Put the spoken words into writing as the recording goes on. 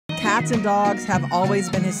Cats and dogs have always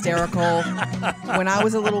been hysterical. When I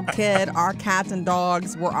was a little kid, our cats and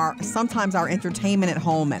dogs were sometimes our entertainment at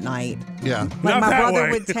home at night. Yeah. Like Not my that brother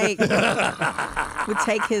way. would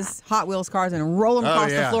take his Hot Wheels cars and roll them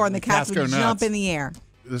across the floor, and the cats would go nuts. jump in the air.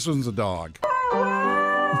 This one's a dog.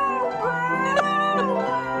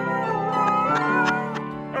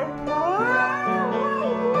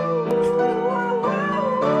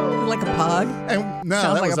 Like a pug. And no,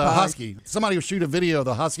 Sounds that like was a a pug. husky. Somebody would shoot a video of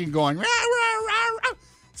the husky going, rah, rah, rah, rah.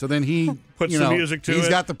 So then he Puts the music to He's it.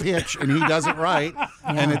 got the pitch and he does it right,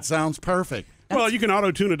 and it sounds perfect. Well, you can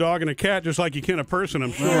auto-tune a dog and a cat just like you can a person,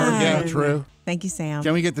 I'm sure. Yeah, true. Thank you, Sam.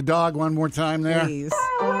 Can we get the dog one more time there? Please.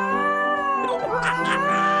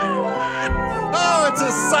 Oh, it's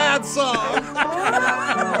a sad song.